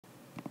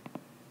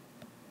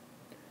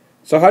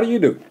So how do you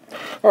do?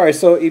 All right,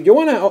 so if you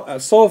want to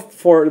solve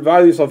for the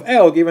values of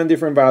L given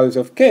different values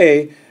of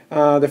K,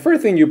 the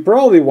first thing you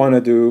probably want to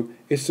do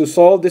is to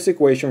solve this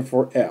equation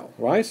for L,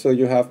 right? So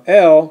you have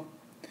L,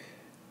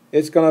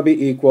 it's going to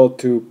be equal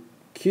to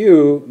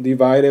Q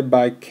divided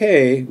by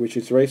K, which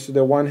is raised to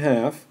the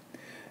 1/2.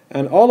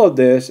 And all of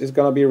this is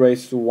going to be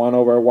raised to 1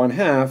 over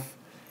 1/2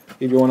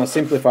 if you want to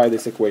simplify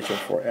this equation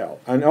for L.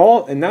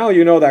 And now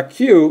you know that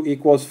Q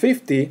equals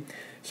 50.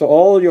 So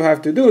all you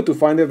have to do to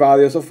find the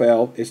values of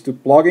L is to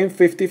plug in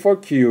 50 for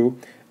Q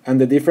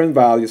and the different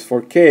values for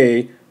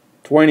K,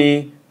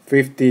 20,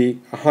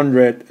 50,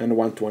 100, and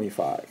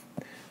 125.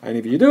 And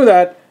if you do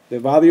that, the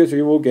values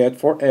you will get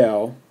for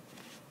L,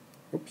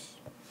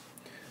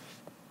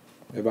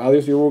 the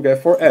values you will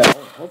get for L,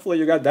 hopefully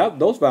you got that,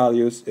 those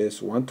values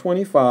is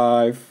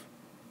 125,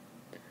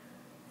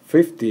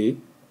 50,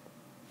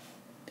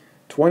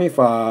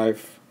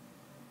 25,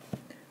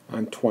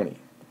 and 20.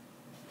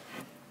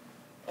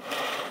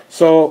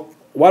 So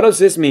what does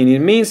this mean? It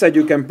means that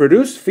you can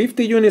produce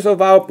 50 units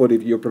of output.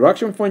 If your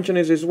production function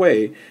is this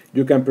way,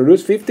 you can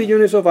produce 50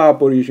 units of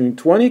output using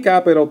 20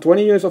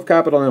 units of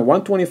capital and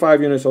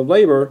 125 units of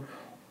labor,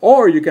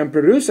 or you can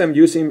produce them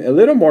using a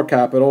little more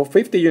capital,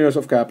 50 units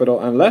of capital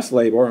and less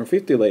labor and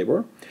 50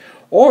 labor,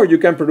 or you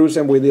can produce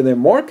them with either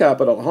more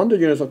capital, 100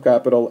 units of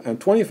capital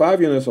and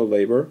 25 units of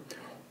labor,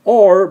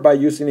 or by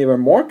using even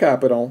more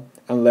capital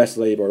and less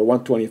labor,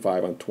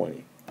 125 and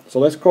 20. So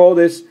let's call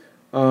this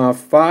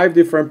 5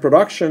 different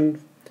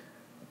production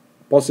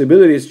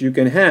possibilities you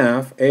can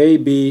have, A,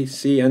 B,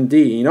 C, and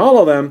D. In all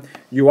of them,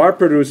 you are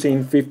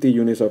producing 50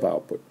 units of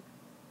output.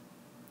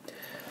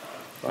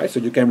 Right? So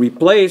you can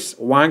replace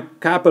one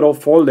capital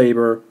for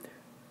labor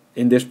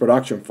in this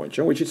production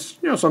function, which is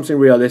something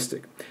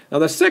realistic. Now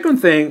the second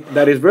thing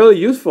that is really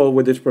useful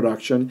with this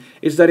production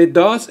is that it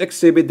does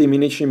exhibit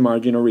diminishing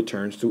marginal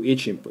returns to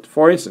each input.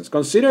 For instance,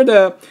 consider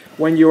that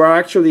when you are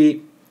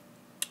actually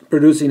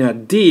producing a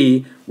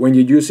D, when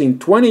you're using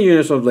 20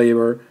 units of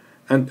labor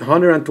and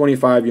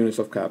 125 units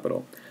of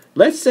capital.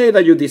 Let's say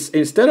that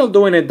instead of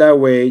doing it that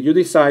way, you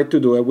decide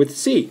to do it with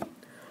C.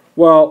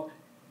 Well,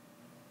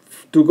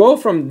 to go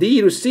from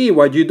D to C,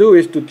 what you do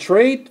is to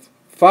trade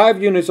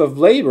 5 units of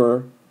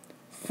labor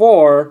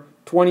for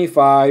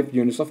 25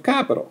 units of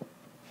capital.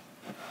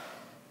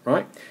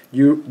 Right?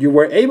 You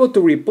were able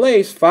to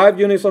replace 5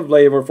 units of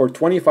labor for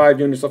 25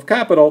 units of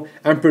capital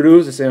and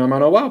produce the same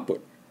amount of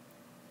output.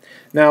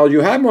 Now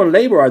you have more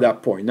labor at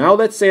that point. Now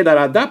let's say that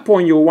at that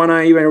point you want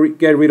to even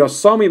get rid of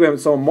some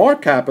more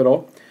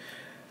capital,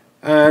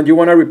 and you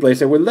want to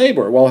replace it with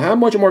labor. Well, how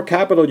much more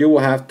capital you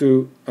will have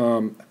to,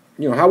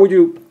 how would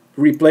you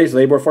replace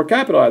labor for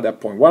capital at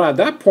that point? Well, at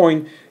that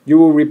point you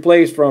will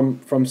replace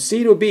from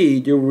C to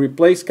B, you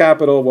replace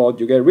capital, well,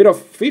 you get rid of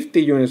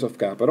 50 units of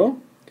capital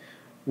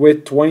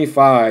with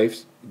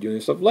 25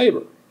 units of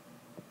labor.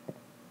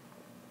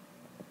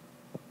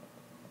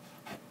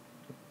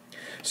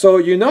 So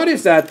you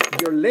notice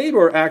that your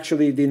labor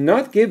actually did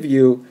not give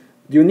you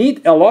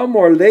need a lot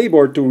more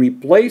labor to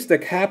replace the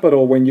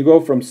capital when you go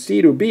from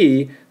C to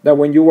B than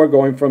when you were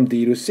going from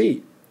D to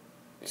C.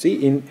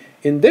 See,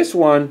 in this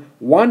one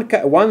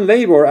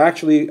labor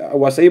actually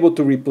was able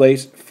to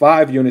replace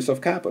 5 units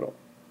of capital.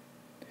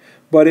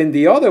 But in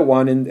the other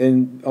one,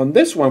 on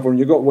this one,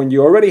 when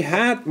you already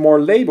had more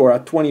labor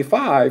at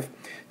 25,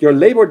 your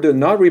labor did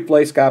not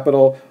replace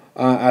capital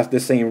at the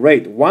same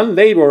rate. One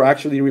labor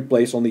actually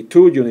replaced only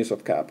 2 units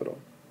of capital.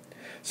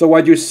 So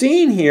what you're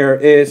seeing here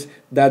is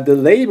that the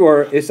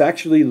labor is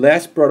actually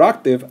less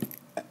productive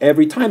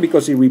every time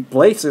because it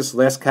replaces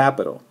less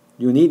capital.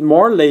 You need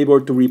more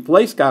labor to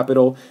replace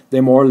capital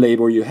the more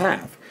labor you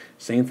have.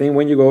 Same thing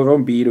when you go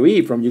from B to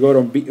E. From you go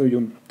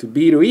to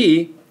B to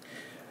E,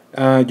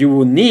 you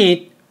will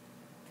need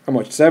how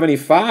much?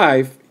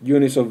 75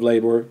 units of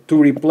labor to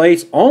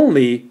replace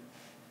only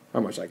how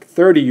much? Like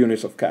 30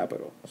 units of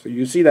capital. So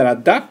you see that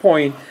at that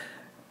point,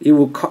 it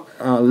will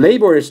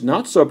labor is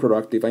not so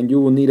productive, and you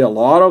will need a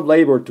lot of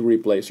labor to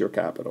replace your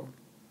capital,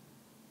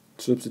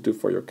 substitute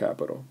for your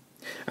capital.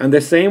 And the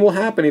same will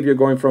happen if you're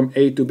going from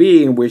A to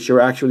B, in which you're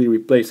actually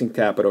replacing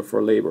capital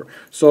for labor.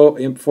 So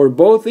for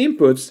both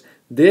inputs,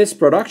 this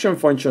production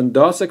function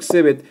does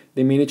exhibit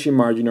diminishing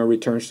marginal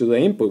returns to the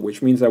input,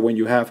 which means that when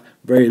you have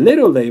very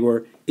little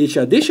labor, each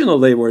additional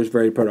labor is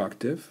very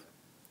productive.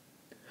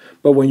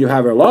 But when you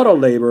have a lot of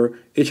labor,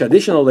 each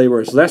additional labor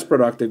is less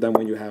productive than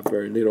when you have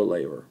very little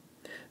labor.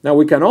 Now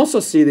we can also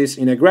see this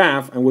in a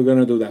graph, and we're going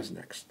to do that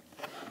next.